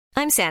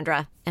I'm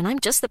Sandra, and I'm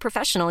just the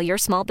professional your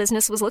small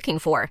business was looking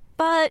for.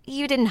 But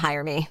you didn't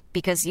hire me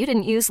because you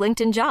didn't use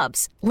LinkedIn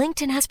Jobs.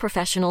 LinkedIn has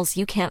professionals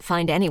you can't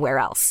find anywhere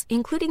else,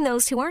 including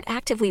those who aren't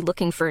actively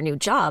looking for a new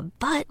job,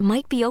 but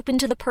might be open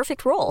to the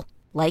perfect role,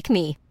 like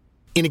me.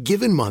 In a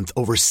given month,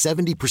 over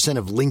 70%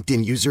 of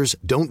LinkedIn users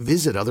don't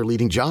visit other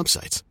leading job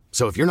sites.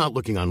 So if you're not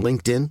looking on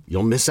LinkedIn,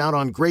 you'll miss out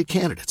on great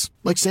candidates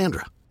like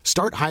Sandra.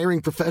 Start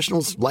hiring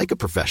professionals like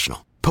a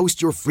professional.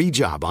 Post your free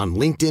job on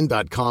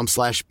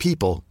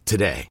linkedin.com/people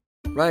today.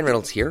 Ryan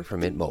Reynolds here from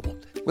Mint Mobile.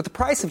 With the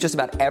price of just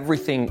about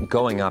everything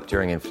going up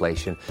during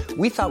inflation,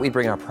 we thought we'd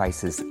bring our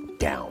prices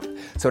down.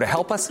 So to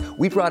help us,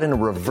 we brought in a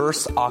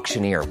reverse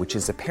auctioneer, which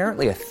is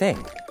apparently a thing.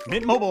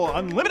 Mint Mobile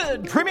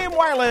Unlimited Premium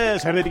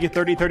Wireless. How to get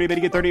 30, 30, how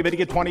to get 30, how to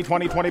get 20,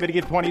 20, 20, how to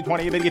get 20,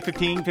 20, how to get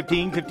 15,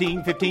 15,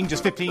 15, 15,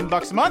 just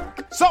 $15 a month?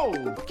 Sold!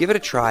 Give it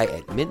a try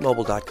at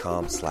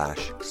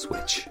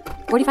mintmobile.com/switch.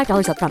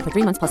 $45 up front for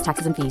 3 months plus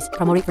taxes and fees.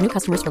 Promo rate for new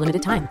customers for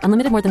limited time.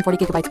 Unlimited more than 40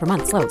 gigabytes per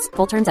month. Slows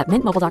full terms at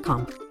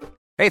mintmobile.com.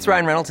 Hey, it's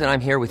Ryan Reynolds, and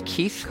I'm here with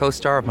Keith,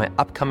 co-star of my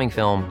upcoming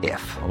film,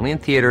 If, only in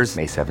theaters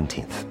May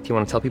 17th. Do you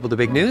want to tell people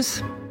the big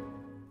news?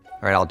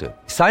 All right, I'll do it.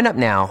 Sign up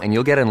now and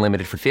you'll get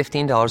unlimited for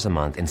 $15 a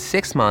month and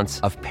 6 months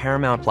of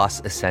Paramount Plus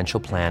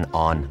Essential Plan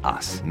on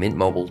us.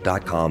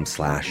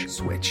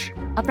 mintmobile.com/switch.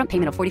 Upfront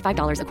payment of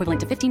 $45 equivalent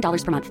to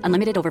 $15 per month.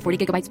 Unlimited over 40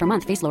 gigabytes per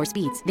month. Face lower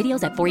speeds.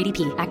 Videos at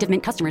 480p. Active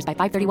Mint customers by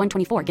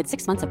 531.24 get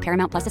 6 months of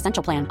Paramount Plus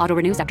Essential Plan. Auto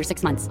renews after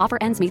 6 months. Offer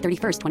ends May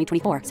 31st,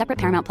 2024. Separate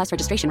Paramount Plus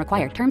registration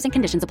required. Terms and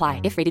conditions apply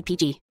if rated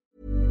PG.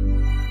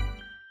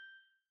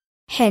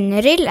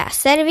 Henry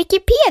läser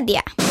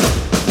Wikipedia.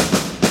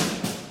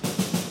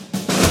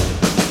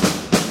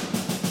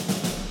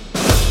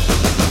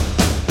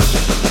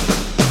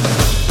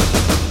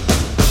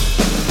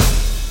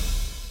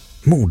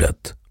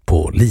 Mordet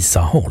på Lisa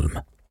Holm.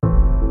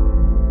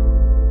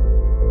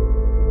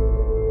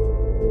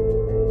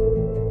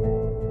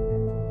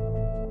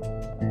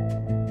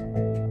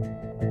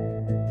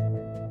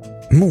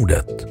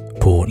 Mordet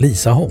på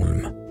Lisa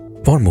Holm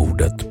var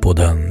mordet på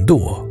den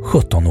då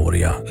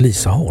 17-åriga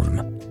Lisa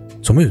Holm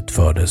som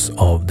utfördes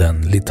av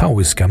den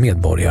litauiska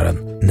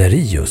medborgaren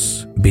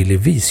Nerijus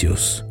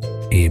Bilivisius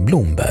i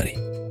Blomberg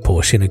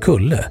på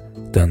Kinnekulle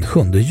den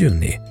 7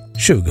 juni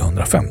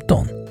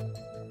 2015.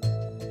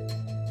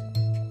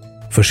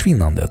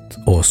 Försvinnandet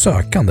och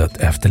sökandet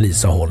efter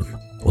Lisa Holm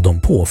och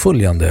de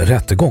påföljande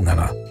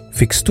rättegångarna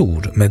fick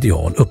stor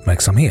medial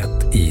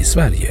uppmärksamhet i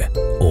Sverige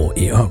och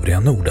i övriga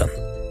Norden.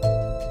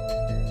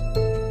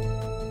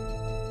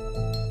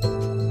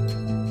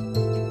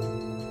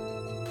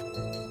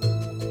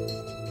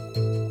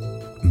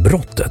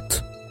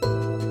 Brottet.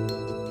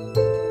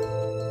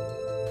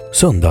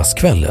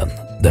 Söndagskvällen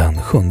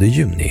den 7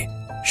 juni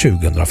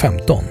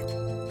 2015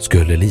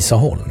 skulle Lisa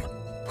Holm,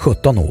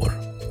 17 år,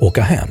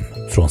 åka hem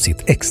från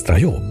sitt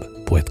extrajobb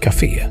på ett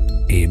café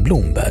i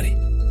Blomberg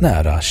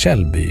nära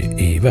Källby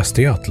i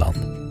Västergötland.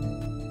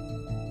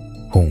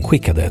 Hon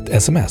skickade ett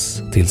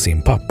sms till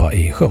sin pappa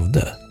i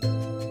Skövde.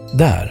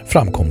 Där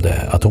framkom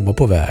det att hon var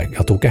på väg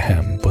att åka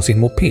hem på sin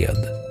moped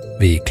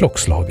vid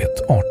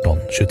klockslaget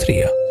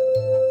 18:23.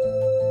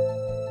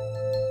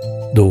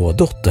 Då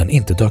dottern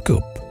inte dök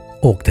upp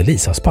åkte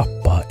Lisas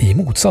pappa i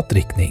motsatt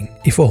riktning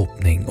i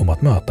förhoppning om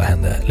att möta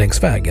henne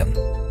längs vägen.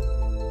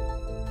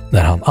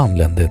 När han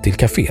anlände till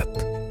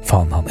kaféet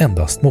fann han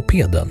endast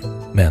mopeden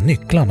med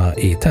nycklarna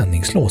i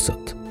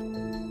tändningslåset.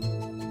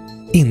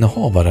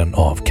 Innehavaren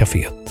av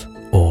kaféet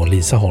och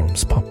Lisa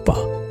Holms pappa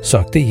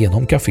sökte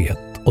igenom kaféet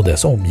och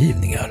dess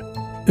omgivningar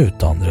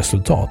utan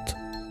resultat.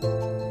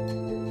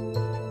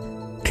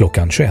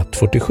 Klockan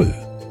 21:47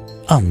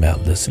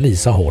 anmäldes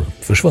Lisa Holm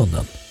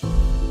försvunnen.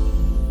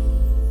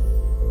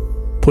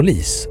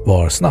 Polis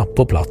var snabbt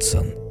på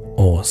platsen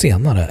och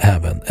senare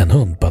även en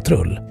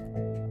hundpatrull.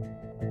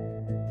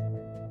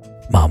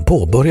 Man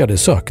påbörjade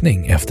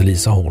sökning efter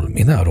Lisa Holm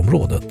i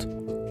närområdet.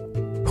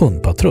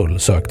 Hundpatrull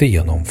sökte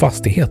igenom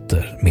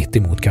fastigheter mitt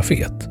emot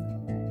kaféet.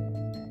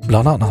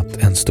 Bland annat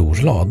en stor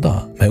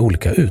lada med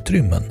olika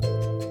utrymmen,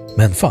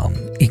 men fann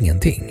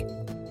ingenting.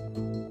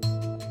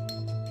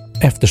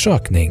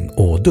 Eftersökning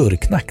och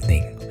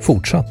dörrknackning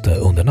fortsatte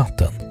under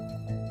natten.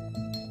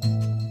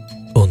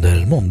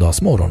 Under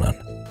måndagsmorgonen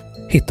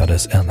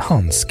hittades en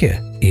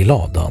handske i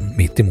ladan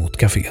mitt emot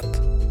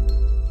kaféet.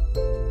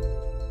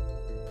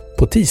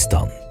 På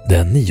tisdagen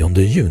den 9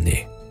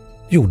 juni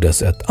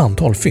gjordes ett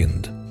antal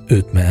fynd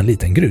ut med en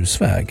liten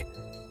grusväg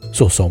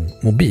såsom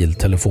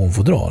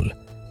mobiltelefonfodral,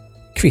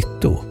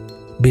 kvitto,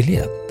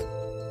 biljett,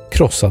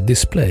 krossad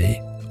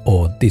display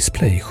och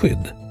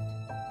displayskydd.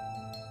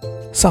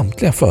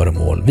 Samtliga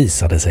föremål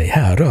visade sig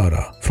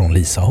härröra från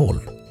Lisa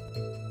Holm.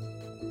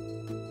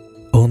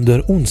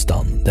 Under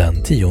onsdagen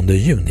den 10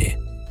 juni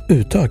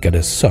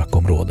utökades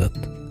sökområdet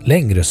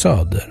längre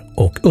söder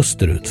och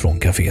österut från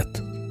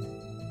kaféet.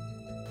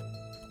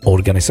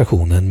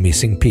 Organisationen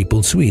Missing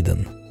People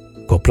Sweden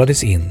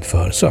kopplades in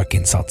för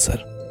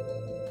sökinsatser.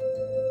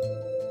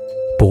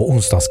 På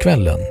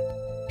onsdagskvällen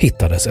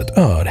hittades ett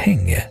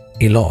örhänge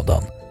i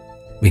ladan,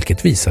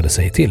 vilket visade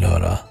sig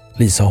tillhöra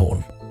Lisa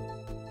Holm.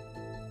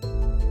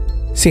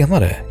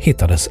 Senare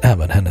hittades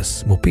även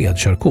hennes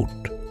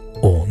mopedkörkort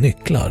och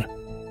nycklar.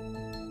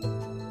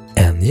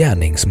 En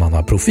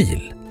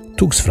gärningsmannaprofil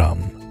togs fram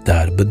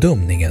där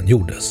bedömningen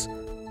gjordes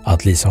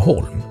att Lisa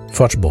Holm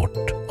förts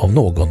bort av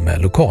någon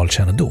med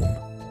lokalkännedom.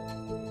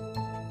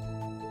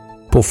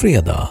 På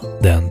fredag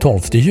den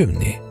 12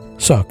 juni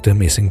sökte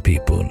Missing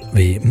People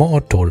vid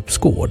Martorps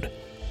gård,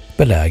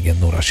 belägen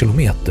några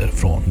kilometer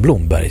från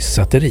Blombergs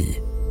säteri.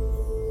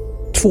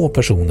 2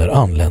 personer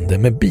anlände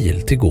med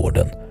bil till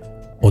gården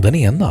och den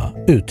ena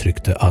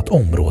uttryckte att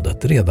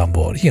området redan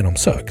var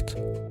genomsökt.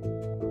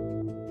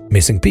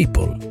 Missing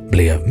People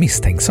blev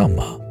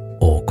misstänksamma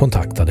och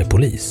kontaktade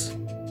polis.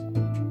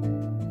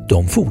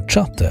 De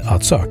fortsatte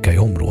att söka i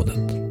området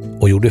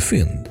och gjorde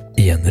fynd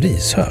i en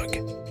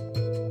rishög.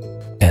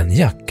 En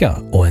jacka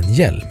och en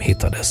hjälm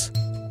hittades,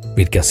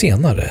 vilka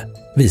senare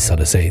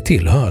visade sig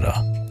tillhöra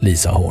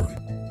Lisa Holm.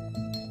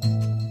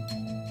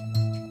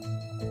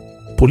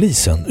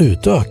 Polisen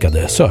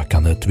utökade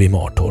sökandet vid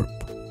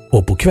Martorp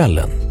och på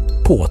kvällen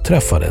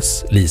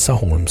påträffades Lisa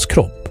Holms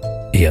kropp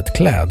i ett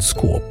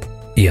klädskåp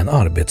i en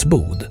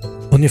arbetsbod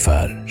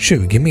ungefär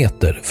 20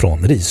 meter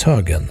från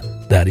rishögen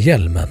där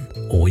hjälmen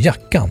och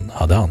jackan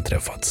hade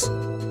anträffats.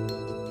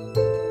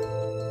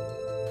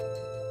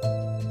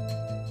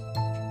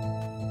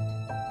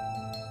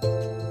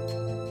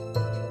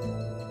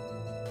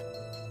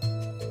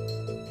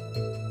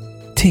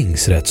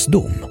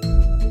 Tingsrättsdom.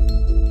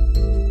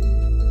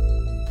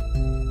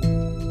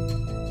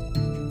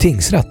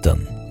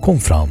 Tingsrätten kom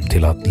fram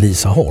till att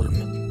Lisa Holm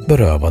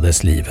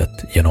berövades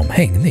livet genom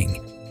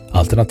hängning,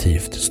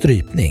 alternativt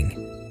strypning.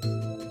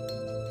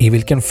 I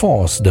vilken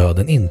fas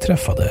döden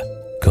inträffade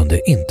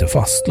kunde inte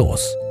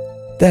fastslås.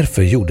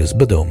 Därför gjordes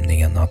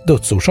bedömningen att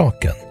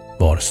dödsorsaken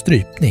var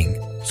strypning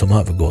som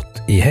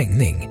övergått i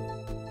hängning.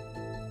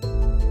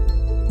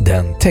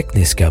 Den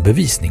tekniska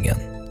bevisningen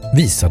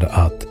visade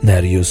att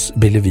Nereus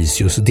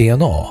Belivicius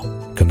DNA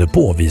kunde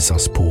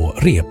påvisas på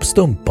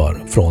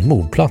repstumpar från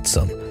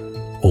mordplatsen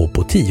och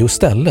på 10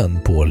 ställen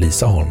på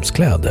Lisa Holms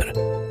kläder,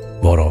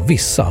 varav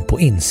vissa på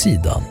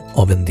insidan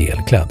av en del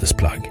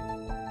klädesplagg.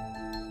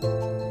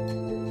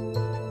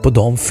 På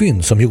de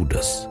fynd som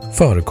gjordes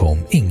förekom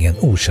ingen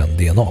okänd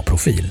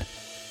DNA-profil.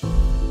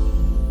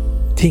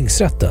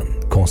 Tingsrätten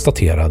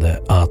konstaterade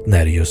att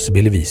Nereus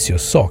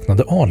Belivicius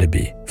saknade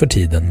alibi för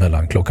tiden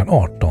mellan klockan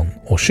 18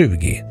 och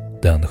 20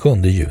 den 7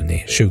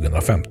 juni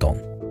 2015.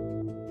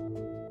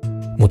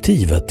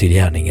 Motivet till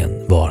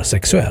gärningen var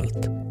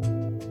sexuellt.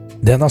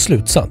 Denna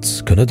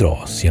slutsats kunde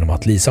dras genom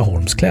att Lisa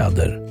Holms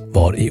kläder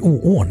var i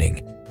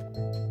oordning.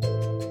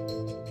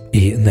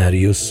 I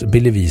Nereus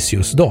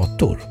Belivicius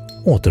dator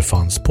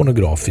återfanns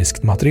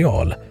pornografiskt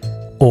material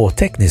och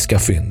tekniska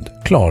fynd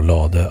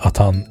klarlade att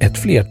han ett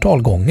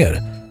flertal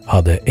gånger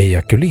hade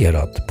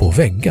ejakulerat på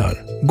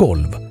väggar,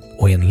 golv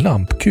och i en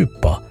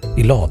lampkupa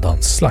i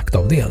ladans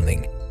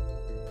slaktavdelning.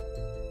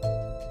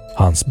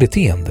 Hans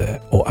beteende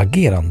och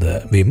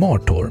agerande vid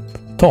Martorp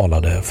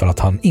talade för att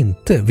han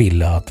inte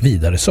ville att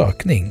vidare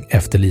sökning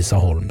efter Lisa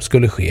Holm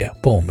skulle ske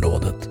på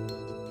området.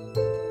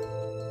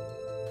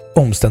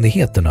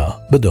 Omständigheterna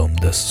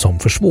bedömdes som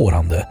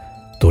försvårande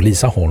då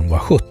Lisa Holm var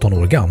 17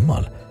 år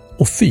gammal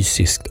och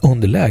fysiskt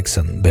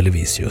underlägsen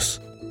Belivicius.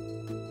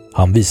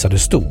 Han visade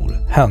stor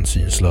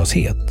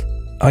hänsynslöshet,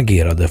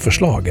 agerade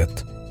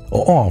förslaget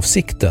och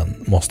avsikten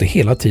måste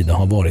hela tiden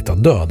ha varit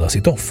att döda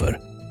sitt offer.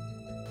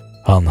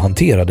 Han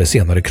hanterade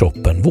senare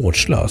kroppen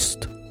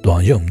vårdslöst då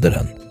han gömde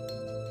den.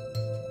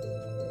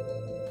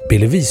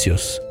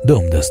 Belivicius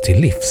dömdes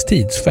till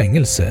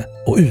livstidsfängelse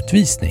och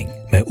utvisning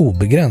med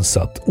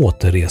obegränsat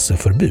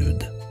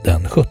återreseförbud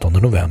den 17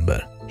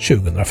 november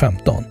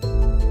 2015.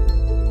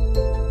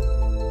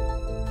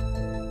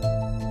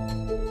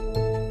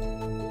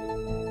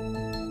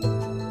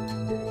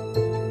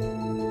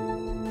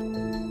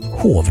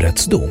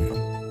 Hovrättsdom.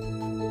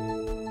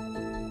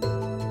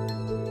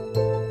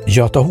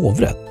 Göta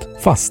hovrätt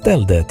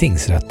fastställde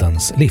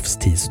tingsrättens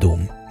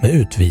livstidsdom med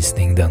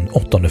utvisning den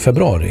 8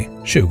 februari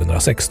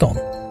 2016.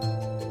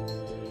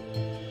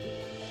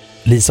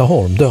 Lisa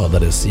Holm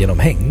dödades genom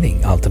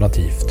hängning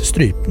alternativt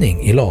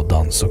strypning i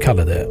ladans så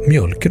kallade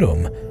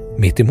mjölkrum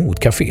mitt emot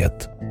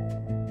kaféet.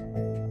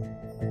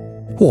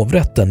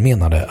 Hovrätten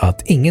menade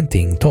att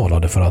ingenting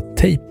talade för att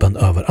tejpen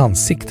över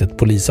ansiktet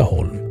på Lisa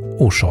Holm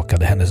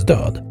orsakade hennes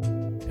död,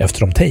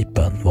 eftersom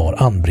tejpen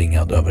var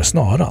anbringad över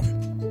snaran.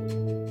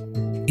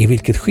 I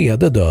vilket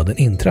skede döden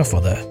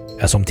inträffade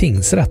är som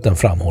tingsrätten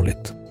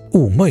framhållit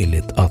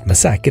omöjligt att med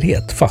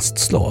säkerhet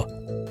fastslå.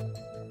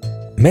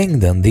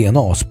 Mängden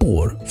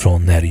DNA-spår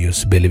från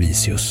Nereus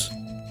Belivicius,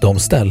 de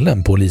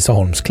ställen på Lisa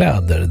Holms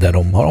kläder där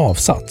de har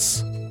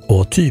avsatts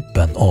och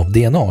typen av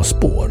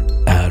DNA-spår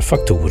är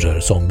faktorer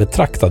som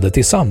betraktade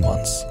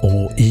tillsammans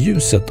och i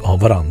ljuset av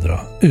varandra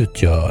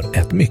utgör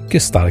ett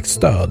mycket starkt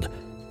stöd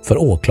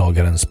för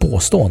åklagarens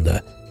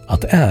påstående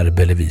att det är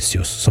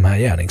Belivicius som är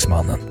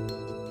gärningsmannen.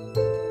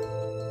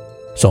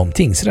 Som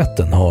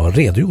tingsrätten har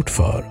redogjort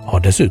för har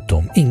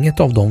dessutom inget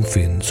av de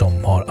fynd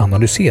som har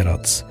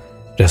analyserats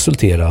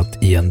resulterat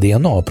i en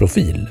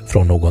DNA-profil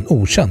från någon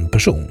okänd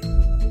person.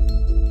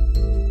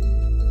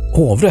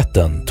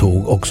 Hovrätten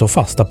tog också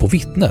fasta på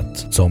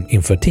vittnet som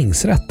inför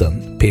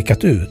tingsrätten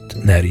pekat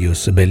ut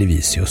Nerijus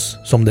Belivicius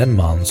som den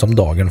man som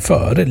dagen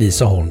före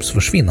Lisa Holms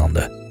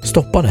försvinnande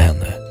stoppade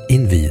henne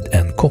invid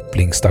en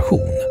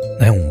kopplingsstation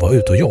när hon var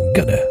ute och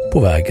joggade på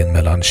vägen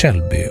mellan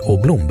Källby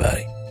och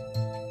Blomberg.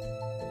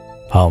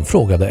 Han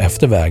frågade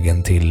efter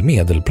vägen till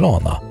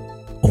Medelplana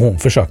och hon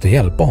försökte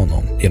hjälpa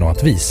honom genom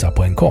att visa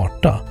på en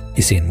karta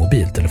i sin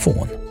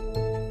mobiltelefon.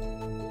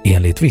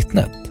 Enligt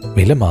vittnet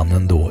ville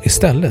mannen då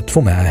istället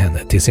få med henne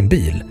till sin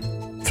bil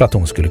för att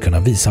hon skulle kunna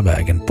visa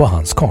vägen på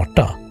hans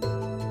karta.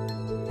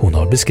 Hon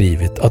har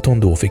beskrivit att hon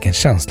då fick en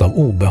känsla av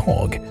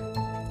obehag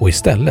och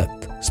istället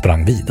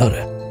sprang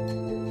vidare.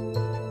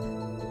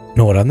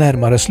 Några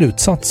närmare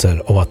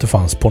slutsatser av att det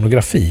fanns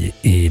pornografi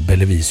i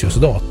Belivicius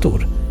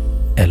dator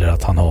eller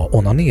att han har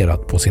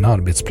onanerat på sin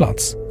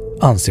arbetsplats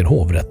anser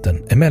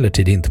hovrätten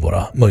emellertid inte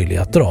vara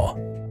möjliga att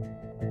dra.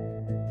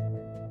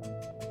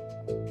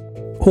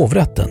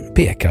 Hovrätten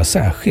pekar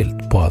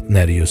särskilt på att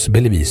Nerijus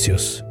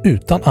Belivicius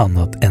utan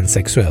annat än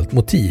sexuellt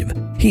motiv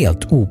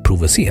helt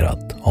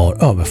oprovocerat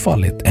har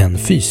överfallit en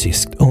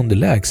fysiskt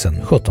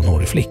underlägsen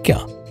 17-årig flicka.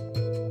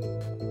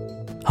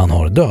 Han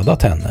har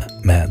dödat henne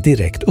med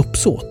direkt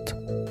uppsåt.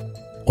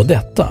 Och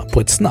detta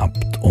på ett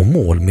snabbt och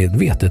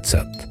målmedvetet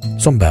sätt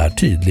som bär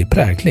tydlig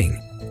prägling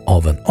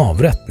av en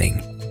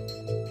avrättning.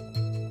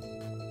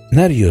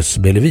 Nerijus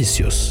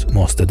Belivicius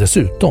måste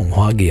dessutom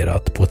ha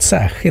agerat på ett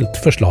särskilt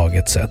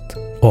förslaget sätt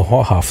och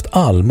ha haft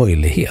all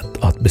möjlighet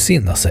att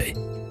besinna sig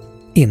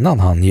innan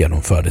han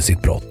genomförde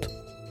sitt brott.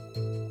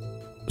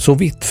 Så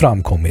vitt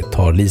framkommit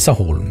har Lisa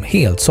Holm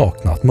helt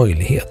saknat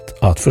möjlighet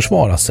att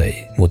försvara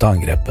sig mot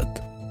angreppet.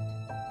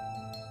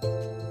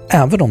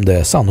 Även om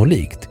det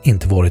sannolikt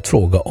inte varit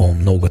fråga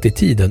om något i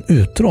tiden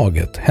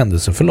utdraget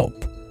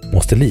händelseförlopp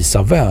måste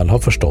Lisa väl ha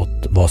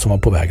förstått vad som var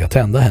på väg att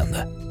hända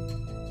henne.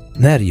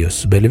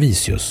 Nerijus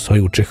Belivicius har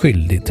gjort sig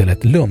skyldig till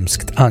ett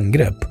lumskt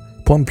angrepp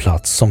på en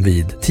plats som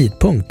vid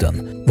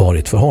tidpunkten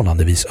varit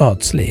förhållandevis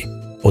ödslig,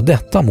 och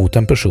detta mot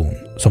en person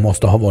som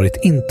måste ha varit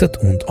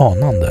intet ont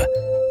anande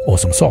och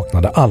som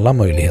saknade alla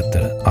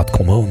möjligheter att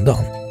komma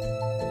undan.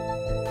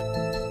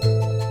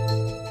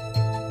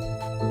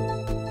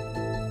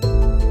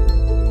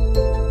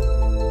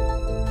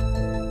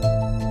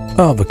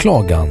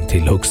 Överklagan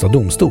till Högsta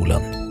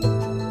domstolen.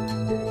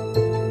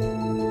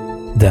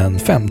 Den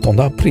 15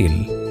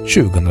 april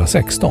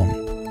 2016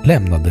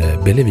 lämnade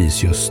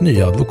Belivicius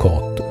nya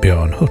advokat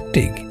Björn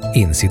Hurtig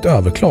in sitt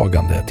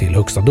överklagande till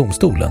Högsta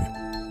domstolen.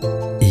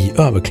 I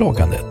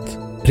överklagandet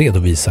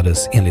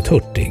redovisades enligt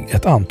Hurtig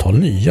ett antal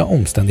nya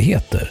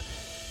omständigheter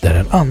där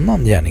en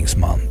annan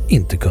gärningsman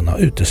inte kunde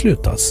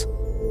uteslutas.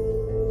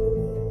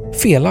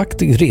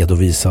 Felaktigt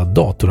redovisad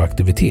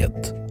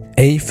datoraktivitet,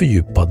 ej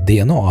fördjupad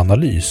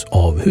DNA-analys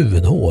av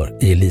huvudhår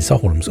i Lisa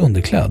Holms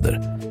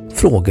underkläder,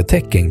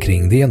 frågetecken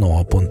kring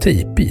DNA på en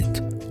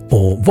tejpbit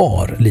och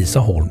var Lisa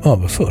Holm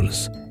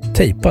överfölls,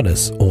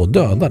 tejpades och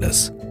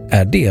dödades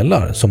är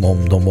delar som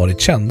om de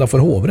varit kända för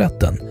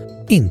hovrätten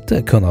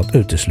inte kunnat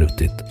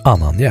uteslutit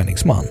annan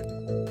gärningsman.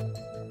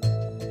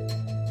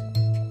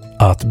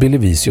 Att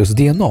Belivicius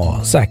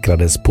DNA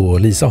säkrades på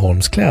Lisa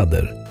Holms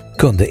kläder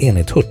kunde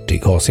enligt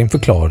Hurtig ha sin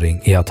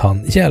förklaring i att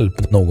han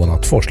hjälpt någon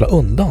att forsla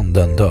undan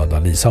den döda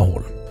Lisa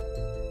Holm.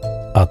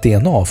 Att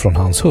DNA från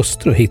hans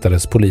hustru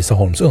hittades på Lisa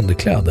Holms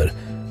underkläder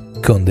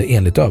kunde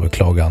enligt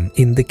överklagan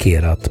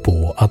indikerat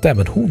på att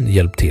även hon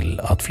hjälpt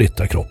till att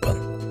flytta kroppen.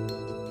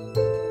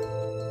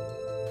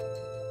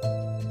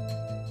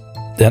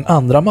 Den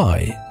 2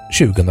 maj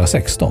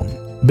 2016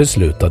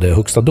 beslutade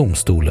Högsta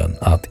domstolen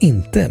att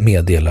inte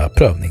meddela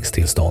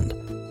prövningstillstånd.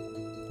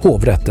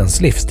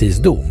 Hovrättens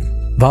livstidsdom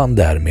vann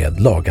därmed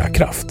laga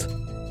kraft.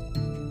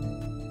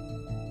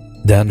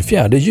 Den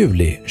 4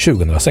 juli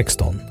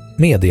 2016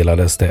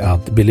 meddelades det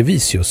att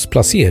Belivicius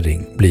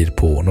placering blir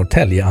på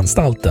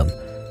Norrtäljeanstalten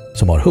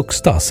som har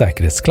högsta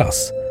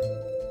säkerhetsklass.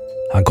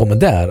 Han kommer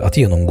där att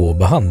genomgå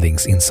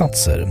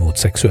behandlingsinsatser mot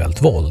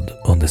sexuellt våld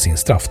under sin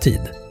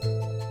strafftid.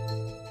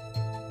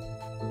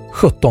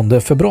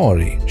 17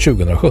 februari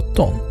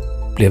 2017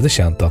 blev det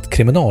känt att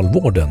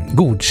kriminalvården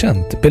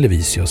godkänt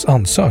Belivicius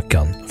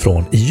ansökan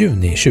från i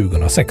juni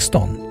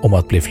 2016 om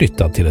att bli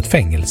flyttad till ett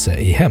fängelse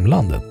i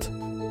hemlandet.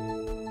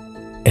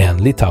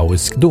 En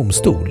litauisk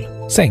domstol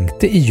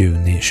sänkte i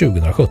juni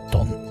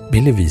 2017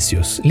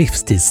 Belivicius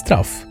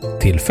livstidsstraff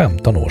till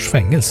 15 års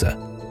fängelse.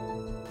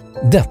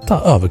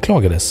 Detta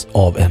överklagades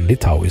av en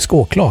litauisk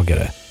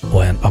åklagare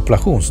och en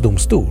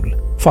appellationsdomstol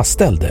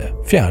fastställde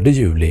 4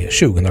 juli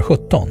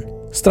 2017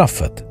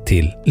 straffet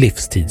till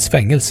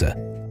livstidsfängelse.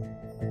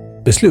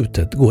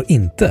 Beslutet går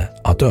inte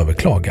att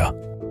överklaga.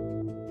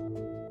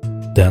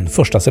 Den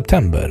 1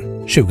 september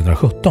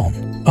 2017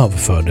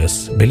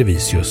 överfördes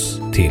Belivicius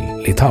till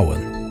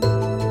Litauen.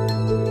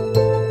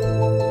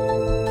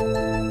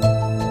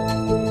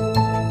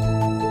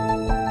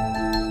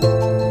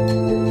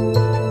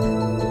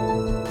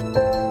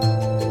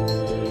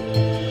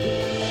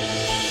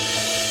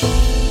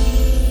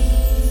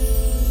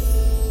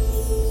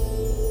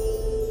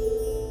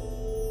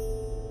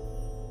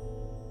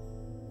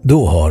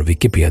 Då har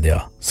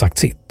Wikipedia sagt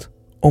sitt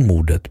om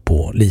mordet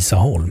på Lisa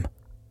Holm.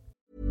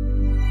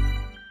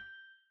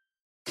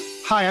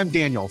 Hi, I'm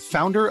Daniel,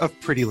 founder of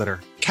Pretty Litter.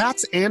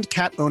 Cats and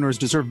cat owners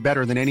deserve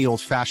better than any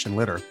old-fashioned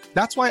litter.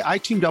 That's why I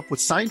teamed up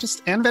with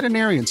scientists and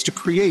veterinarians to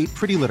create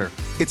Pretty Litter.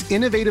 Its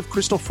innovative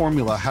crystal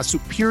formula has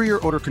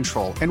superior odor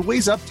control and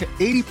weighs up to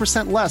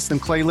 80% less than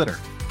clay litter.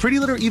 Pretty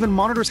Litter even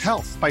monitors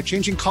health by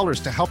changing colors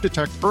to help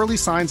detect early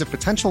signs of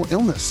potential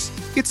illness.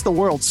 It's the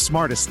world's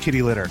smartest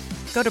kitty litter.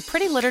 Go to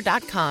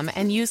prettylitter.com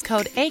and use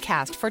code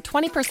ACAST for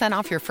 20%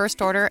 off your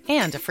first order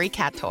and a free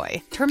cat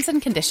toy. Terms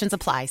and conditions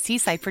apply. See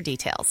site for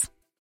details.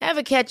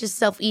 Ever catch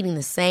yourself eating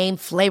the same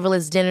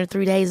flavorless dinner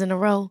 3 days in a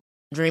row?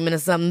 Dreaming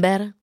of something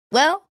better?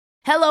 Well,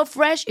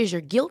 HelloFresh is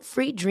your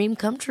guilt-free dream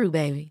come true,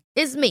 baby.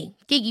 It's me,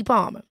 Keke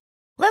Palmer.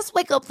 Let's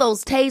wake up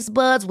those taste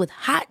buds with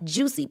hot,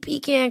 juicy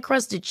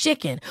pecan-crusted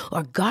chicken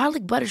or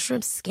garlic butter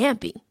shrimp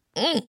scampi.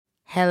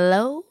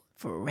 Hello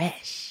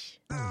Fresh.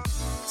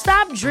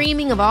 Stop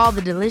dreaming of all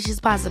the delicious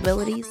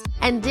possibilities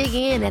and dig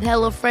in at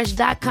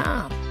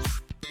HelloFresh.com.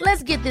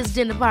 Let's get this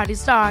dinner party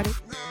started.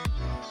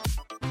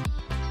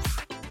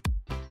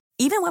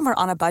 Even when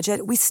we're on a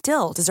budget, we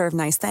still deserve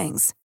nice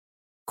things.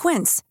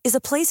 Quince is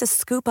a place to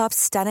scoop up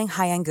stunning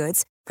high-end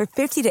goods for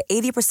 50 to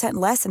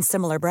 80% less than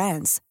similar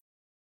brands.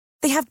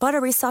 They have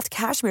buttery soft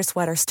cashmere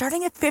sweaters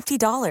starting at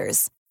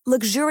 $50,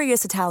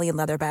 luxurious Italian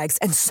leather bags,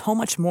 and so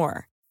much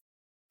more.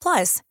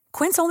 Plus,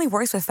 Quince only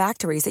works with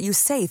factories that use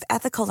safe,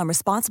 ethical, and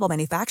responsible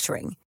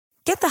manufacturing.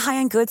 Get the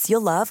high-end goods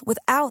you'll love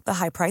without the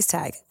high price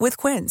tag with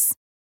Quince.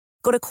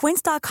 Go to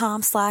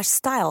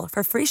quince.com/style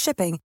for free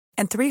shipping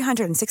and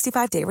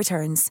 365-day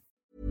returns.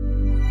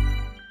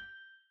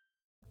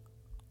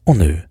 Och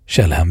nu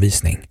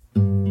källhänvisning.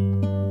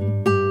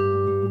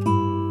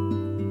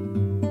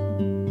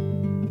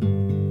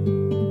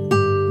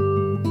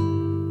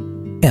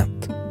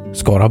 1.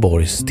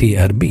 Skaraborgs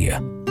TRB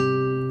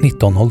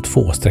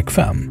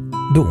 1902-5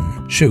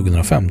 Dom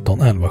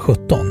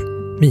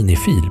 2015-11-17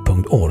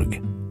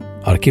 minifil.org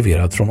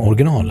Arkiverad från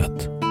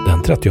originalet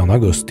den 30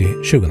 augusti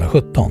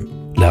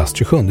 2017 läst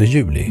 27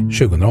 juli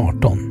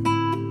 2018.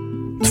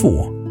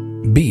 2.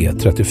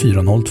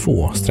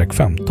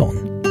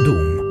 B3402-15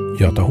 Dom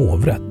Göta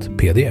hovrätt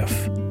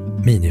pdf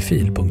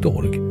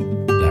minifil.org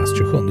läst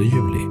 27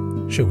 juli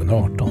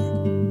 2018.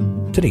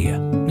 3.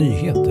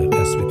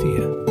 Nyheter SVT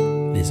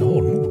Lisa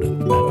Holm-mordet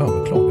är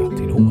överklagat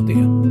till HD.